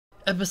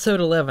Episode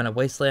 11 of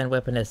Wasteland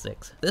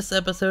Weaponistics. This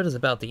episode is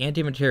about the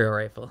anti-material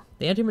rifle.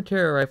 The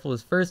anti-material rifle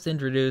was first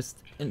introduced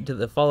into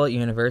the Fallout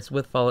universe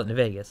with Fallout New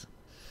Vegas.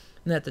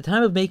 And at the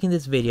time of making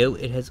this video,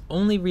 it has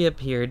only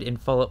reappeared in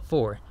Fallout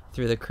 4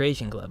 through the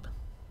Creation Club.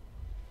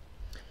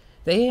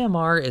 The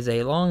AMR is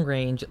a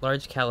long-range,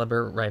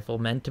 large-caliber rifle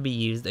meant to be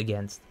used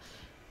against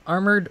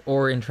armored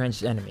or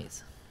entrenched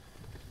enemies.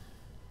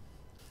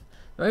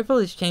 The rifle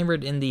is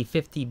chambered in the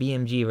 50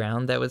 BMG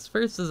round that was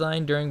first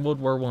designed during World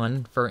War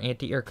I for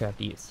anti-aircraft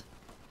use.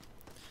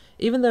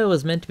 Even though it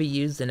was meant to be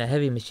used in a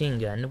heavy machine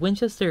gun,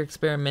 Winchester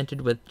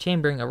experimented with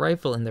chambering a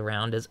rifle in the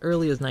round as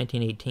early as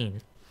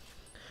 1918.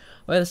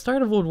 By the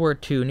start of World War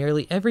II,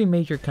 nearly every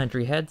major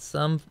country had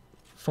some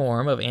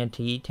form of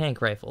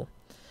anti-tank rifle,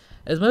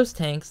 as most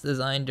tanks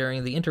designed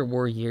during the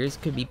interwar years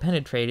could be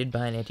penetrated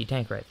by an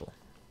anti-tank rifle.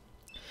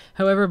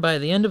 However, by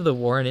the end of the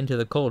war and into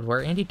the Cold War,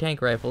 anti-tank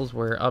rifles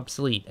were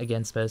obsolete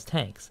against most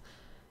tanks,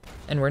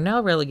 and were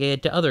now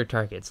relegated to other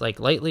targets like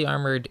lightly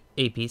armored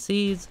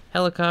APCs,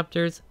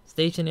 helicopters,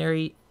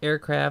 stationary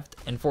aircraft,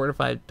 and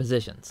fortified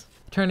positions,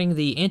 turning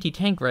the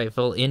anti-tank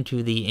rifle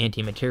into the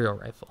anti-material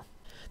rifle.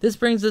 This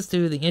brings us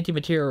to the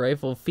anti-material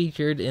rifle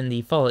featured in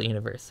the Fallout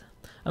universe.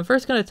 I'm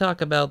first going to talk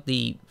about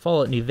the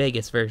Fallout New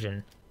Vegas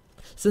version,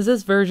 since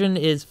this version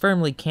is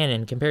firmly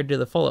canon compared to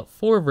the Fallout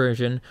 4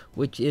 version,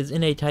 which is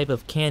in a type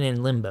of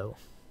canon limbo.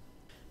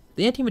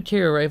 The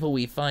anti-material rifle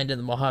we find in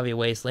the Mojave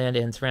Wasteland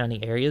and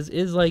surrounding areas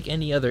is like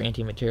any other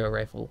anti-material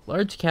rifle,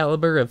 large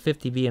caliber of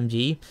 50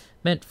 BMG,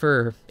 meant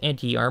for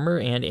anti-armor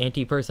and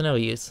anti-personnel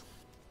use.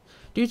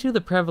 Due to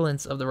the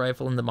prevalence of the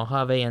rifle in the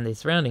Mojave and the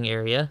surrounding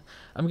area,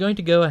 I'm going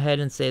to go ahead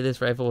and say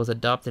this rifle was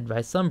adopted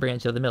by some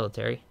branch of the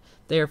military.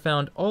 They are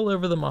found all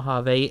over the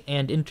Mojave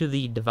and into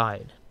the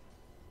Divide.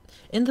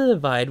 In the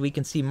Divide, we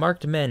can see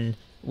marked men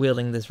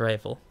wielding this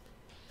rifle.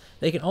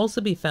 They can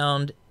also be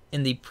found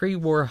in the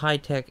pre-war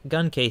high-tech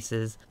gun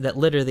cases that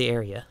litter the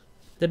area.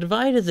 The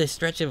Divide is a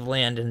stretch of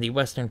land in the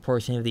western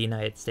portion of the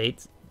United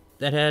States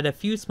that had a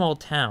few small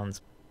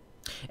towns,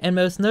 and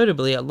most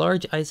notably a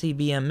large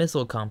ICBM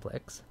missile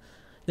complex.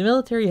 The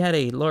military had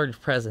a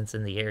large presence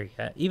in the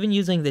area, even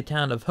using the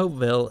town of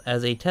Hopeville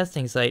as a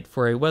testing site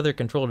for a weather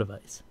control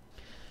device.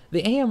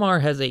 The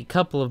AMR has a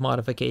couple of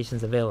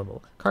modifications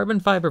available: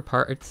 carbon fiber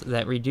parts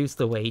that reduce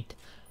the weight,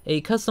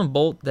 a custom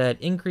bolt that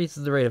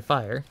increases the rate of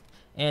fire,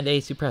 and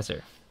a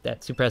suppressor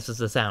that suppresses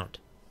the sound.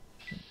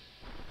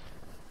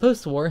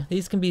 Post-war,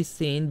 these can be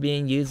seen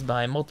being used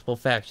by multiple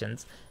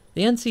factions.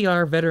 The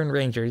NCR veteran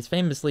rangers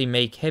famously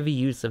make heavy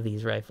use of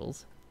these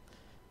rifles.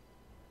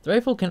 The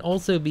rifle can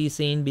also be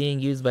seen being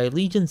used by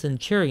Legion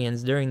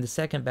Centurions during the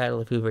Second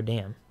Battle of Hoover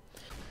Dam.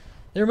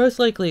 They're most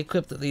likely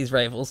equipped with these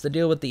rifles to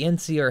deal with the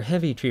NCR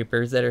heavy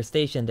troopers that are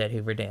stationed at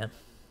Hoover Dam.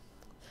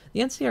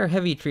 The NCR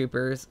heavy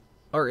troopers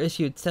are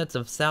issued sets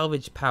of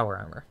salvaged power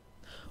armor.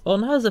 While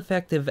not as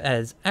effective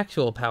as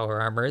actual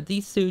power armor,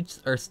 these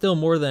suits are still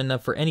more than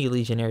enough for any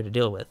Legionnaire to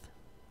deal with.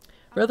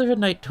 Brotherhood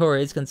Knight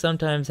Tories can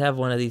sometimes have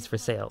one of these for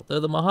sale, though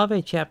the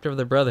Mojave chapter of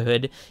the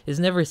Brotherhood is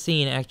never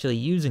seen actually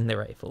using the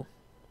rifle.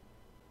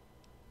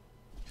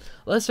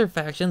 Lesser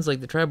factions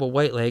like the Tribal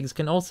Whitelegs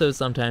can also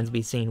sometimes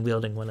be seen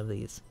wielding one of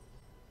these.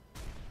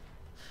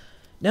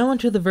 Now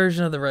onto the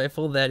version of the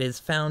rifle that is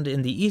found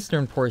in the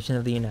eastern portion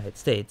of the United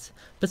States,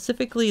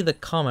 specifically the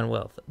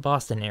Commonwealth,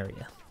 Boston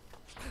area.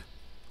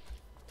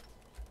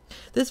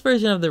 This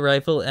version of the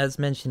rifle, as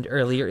mentioned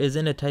earlier, is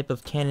in a type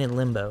of canon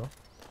limbo.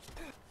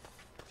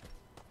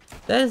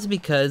 That is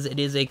because it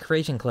is a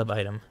Creation Club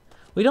item.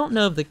 We don't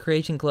know if the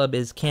Creation Club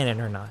is canon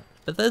or not.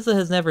 Bethesda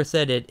has never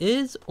said it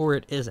is or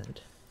it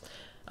isn't.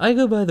 I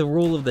go by the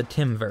rule of the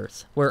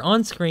Timverse, where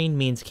on-screen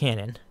means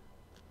canon.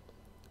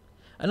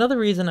 Another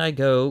reason I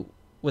go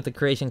with the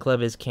Creation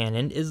Club is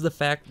canon is the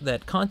fact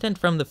that content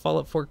from the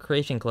Fallout 4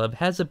 Creation Club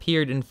has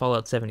appeared in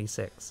Fallout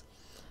 76.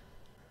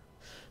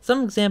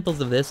 Some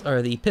examples of this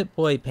are the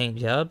Pip-Boy paint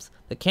jobs,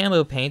 the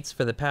camo paints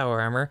for the power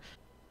armor,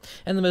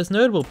 and the most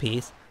notable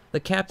piece,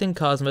 the Captain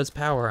Cosmos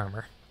power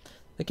armor.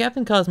 The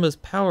Captain Cosmos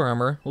power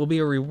armor will be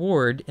a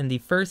reward in the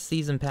first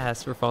season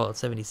pass for Fallout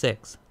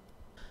 76.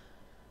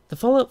 The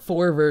Fallout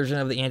 4 version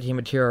of the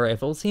anti-material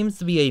rifle seems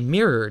to be a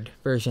mirrored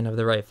version of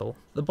the rifle.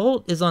 The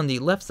bolt is on the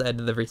left side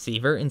of the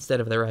receiver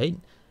instead of the right.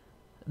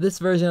 This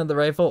version of the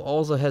rifle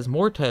also has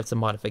more types of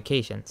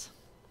modifications.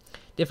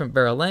 Different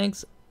barrel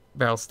lengths,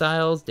 barrel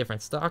styles,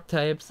 different stock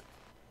types,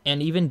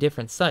 and even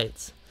different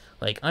sights,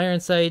 like iron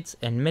sights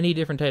and many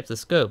different types of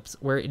scopes,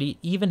 where it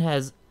even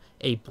has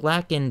a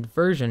blackened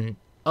version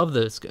of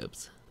those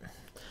scopes.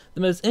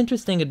 The most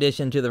interesting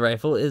addition to the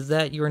rifle is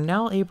that you are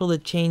now able to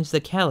change the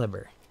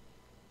caliber.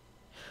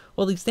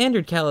 While the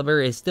standard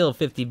caliber is still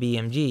 50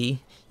 BMG,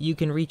 you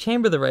can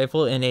rechamber the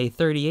rifle in a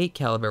 38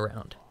 caliber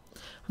round.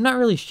 I'm not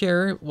really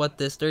sure what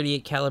this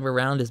 38 caliber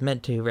round is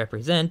meant to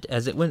represent,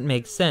 as it wouldn't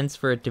make sense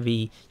for it to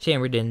be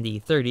chambered in the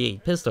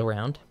 38 pistol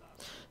round.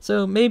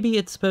 So maybe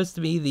it's supposed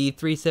to be the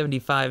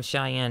 375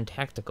 Cheyenne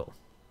Tactical,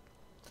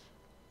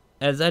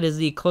 as that is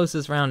the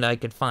closest round I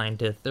could find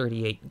to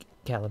 38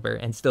 caliber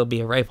and still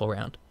be a rifle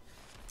round.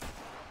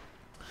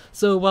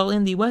 So while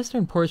in the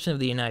western portion of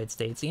the United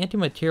States, the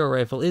anti-material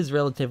rifle is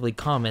relatively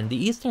common, the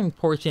eastern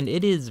portion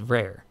it is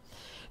rare.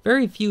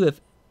 Very few,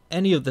 if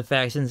any, of the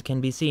factions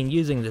can be seen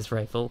using this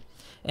rifle,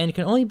 and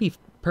can only be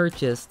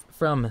purchased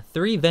from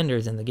 3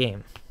 vendors in the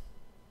game.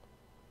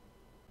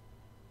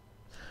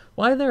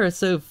 Why there are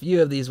so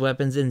few of these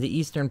weapons in the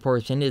eastern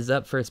portion is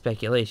up for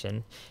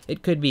speculation.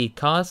 It could be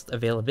cost,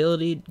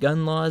 availability,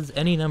 gun laws,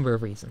 any number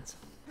of reasons.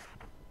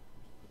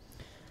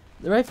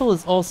 The rifle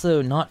is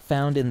also not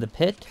found in the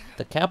Pit,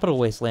 the Capital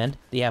Wasteland,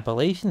 the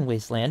Appalachian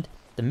Wasteland,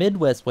 the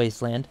Midwest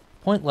Wasteland,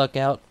 Point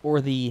Lookout,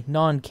 or the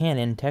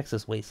non-canon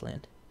Texas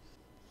Wasteland.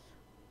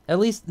 At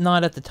least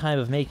not at the time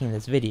of making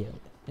this video.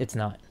 It's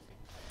not.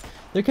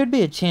 There could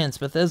be a chance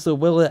Bethesda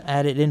will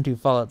add it into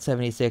Fallout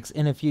 76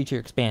 in a future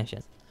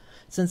expansion,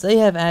 since they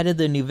have added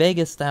the New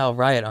Vegas-style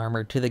riot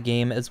armor to the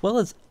game as well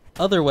as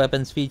other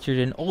weapons featured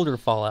in older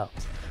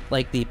Fallouts,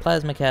 like the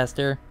Plasma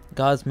Caster,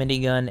 Gauss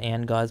minigun,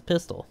 and Gauss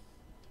pistol.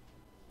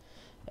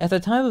 At the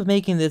time of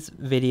making this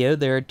video,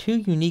 there are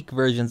 2 unique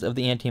versions of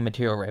the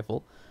anti-material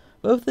rifle.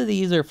 Both of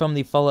these are from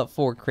the Fallout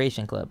 4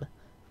 Creation Club.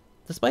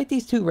 Despite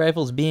these 2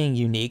 rifles being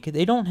unique,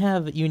 they don't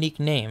have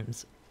unique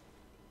names.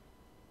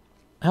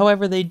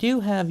 However, they do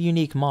have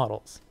unique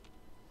models.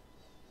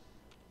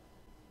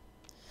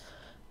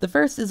 The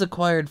first is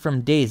acquired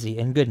from Daisy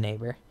in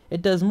Goodneighbor.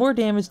 It does more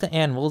damage to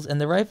animals, and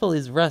the rifle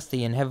is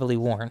rusty and heavily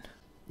worn.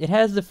 It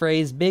has the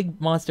phrase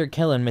 "Big Monster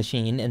Killin'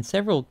 Machine" and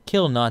several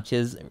kill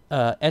notches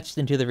etched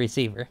into the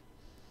receiver.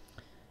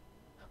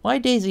 Why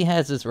Daisy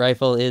has this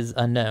rifle is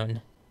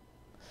unknown.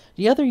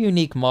 The other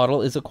unique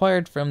model is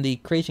acquired from the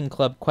Creation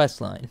Club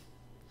questline,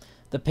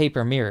 the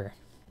Paper Mirror.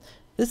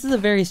 This is a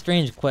very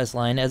strange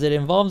questline as it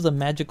involves a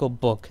magical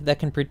book that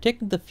can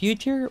predict the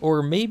future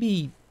or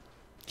maybe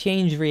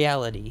change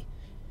reality.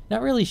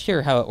 Not really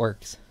sure how it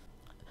works.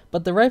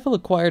 But the rifle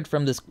acquired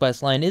from this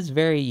questline is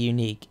very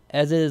unique,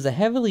 as it is a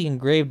heavily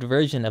engraved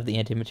version of the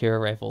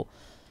anti-material rifle,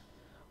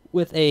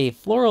 with a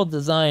floral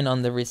design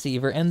on the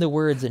receiver and the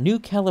words "New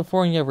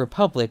California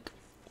Republic"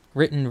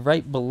 written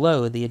right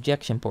below the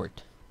ejection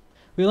port.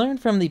 We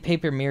learned from the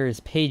Paper Mirror's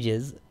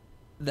pages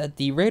that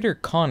the raider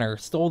Connor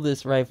stole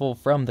this rifle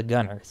from the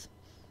Gunners.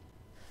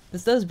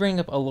 This does bring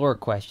up a lore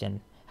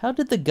question. How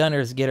did the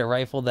Gunners get a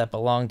rifle that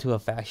belonged to a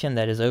faction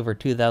that is over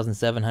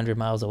 2,700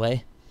 miles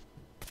away?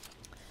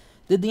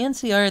 Did the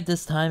NCR at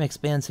this time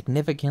expand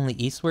significantly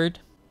eastward?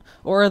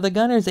 Or are the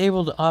Gunners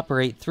able to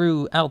operate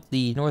throughout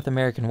the North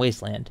American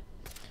wasteland?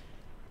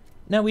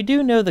 Now, we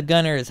do know the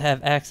Gunners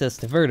have access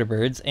to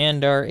vertibirds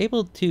and are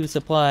able to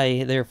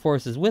supply their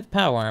forces with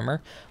power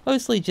armor,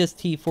 mostly just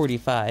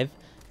T-45,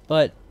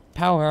 but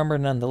power armor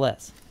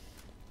nonetheless.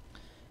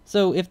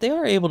 So, if they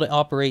are able to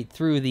operate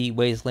through the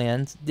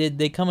wastelands, did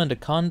they come into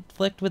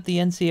conflict with the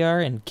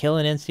NCR and kill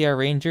an NCR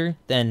ranger,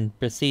 then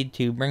proceed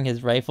to bring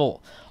his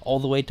rifle all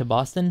the way to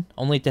Boston,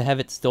 only to have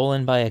it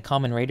stolen by a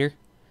common raider?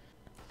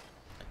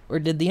 Or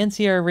did the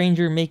NCR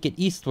ranger make it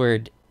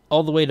eastward,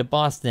 all the way to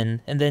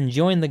Boston, and then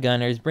join the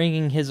Gunners,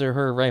 bringing his or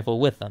her rifle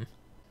with them?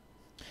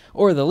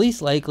 Or the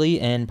least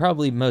likely, and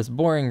probably most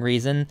boring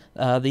reason,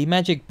 the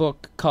magic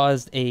book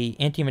caused a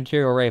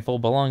anti-material rifle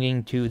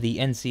belonging to the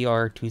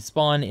NCR to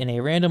spawn in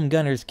a random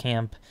gunner's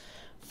camp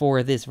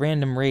for this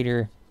random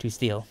raider to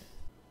steal.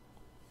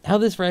 How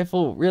this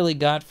rifle really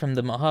got from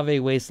the Mojave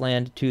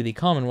Wasteland to the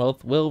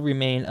Commonwealth will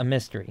remain a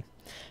mystery,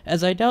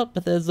 as I doubt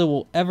Bethesda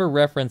will ever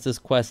reference this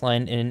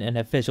questline in an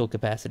official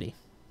capacity.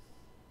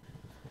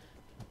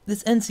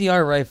 This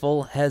NCR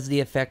rifle has the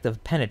effect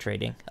of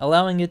penetrating,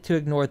 allowing it to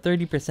ignore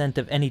 30%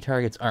 of any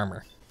target's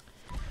armor.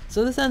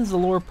 So this ends the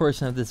lore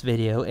portion of this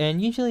video,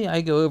 and usually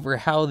I go over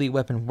how the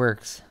weapon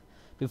works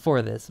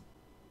before this.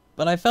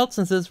 But I felt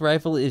since this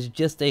rifle is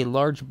just a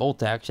large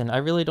bolt action, I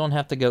really don't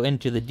have to go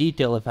into the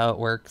detail of how it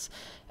works,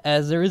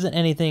 as there isn't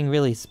anything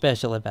really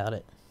special about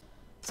it.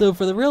 So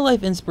for the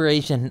real-life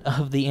inspiration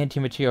of the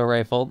anti-material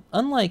rifle,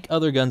 unlike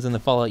other guns in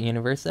the Fallout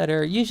universe that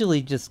are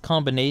usually just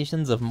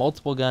combinations of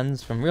multiple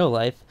guns from real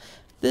life,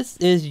 this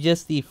is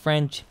just the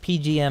French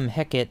PGM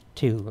Hecate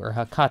II, or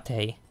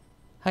Hecate.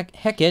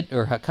 Hecate,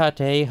 or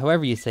Hecate,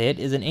 however you say it,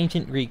 is an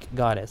ancient Greek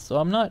goddess, so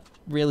I'm not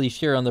really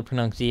sure on the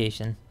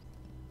pronunciation.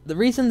 The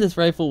reason this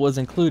rifle was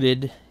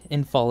included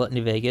in Fallout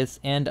New Vegas,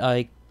 and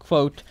I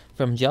quote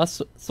from Josh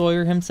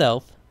Sawyer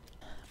himself,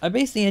 "I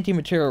based the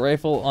anti-material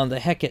rifle on the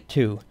Hecate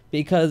II,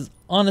 because,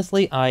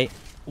 honestly, I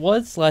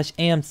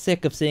was/am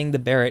sick of seeing the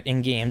Barrett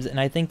in games, and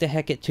I think the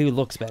Hecate II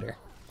looks better."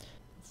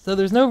 So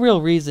there's no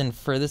real reason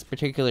for this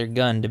particular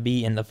gun to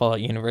be in the Fallout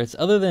universe,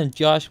 other than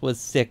Josh was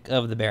sick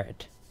of the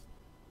Barrett.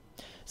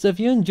 So if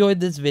you enjoyed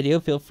this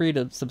video, feel free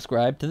to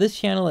subscribe to this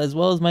channel as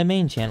well as my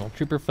main channel,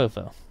 Trooper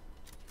Fofo.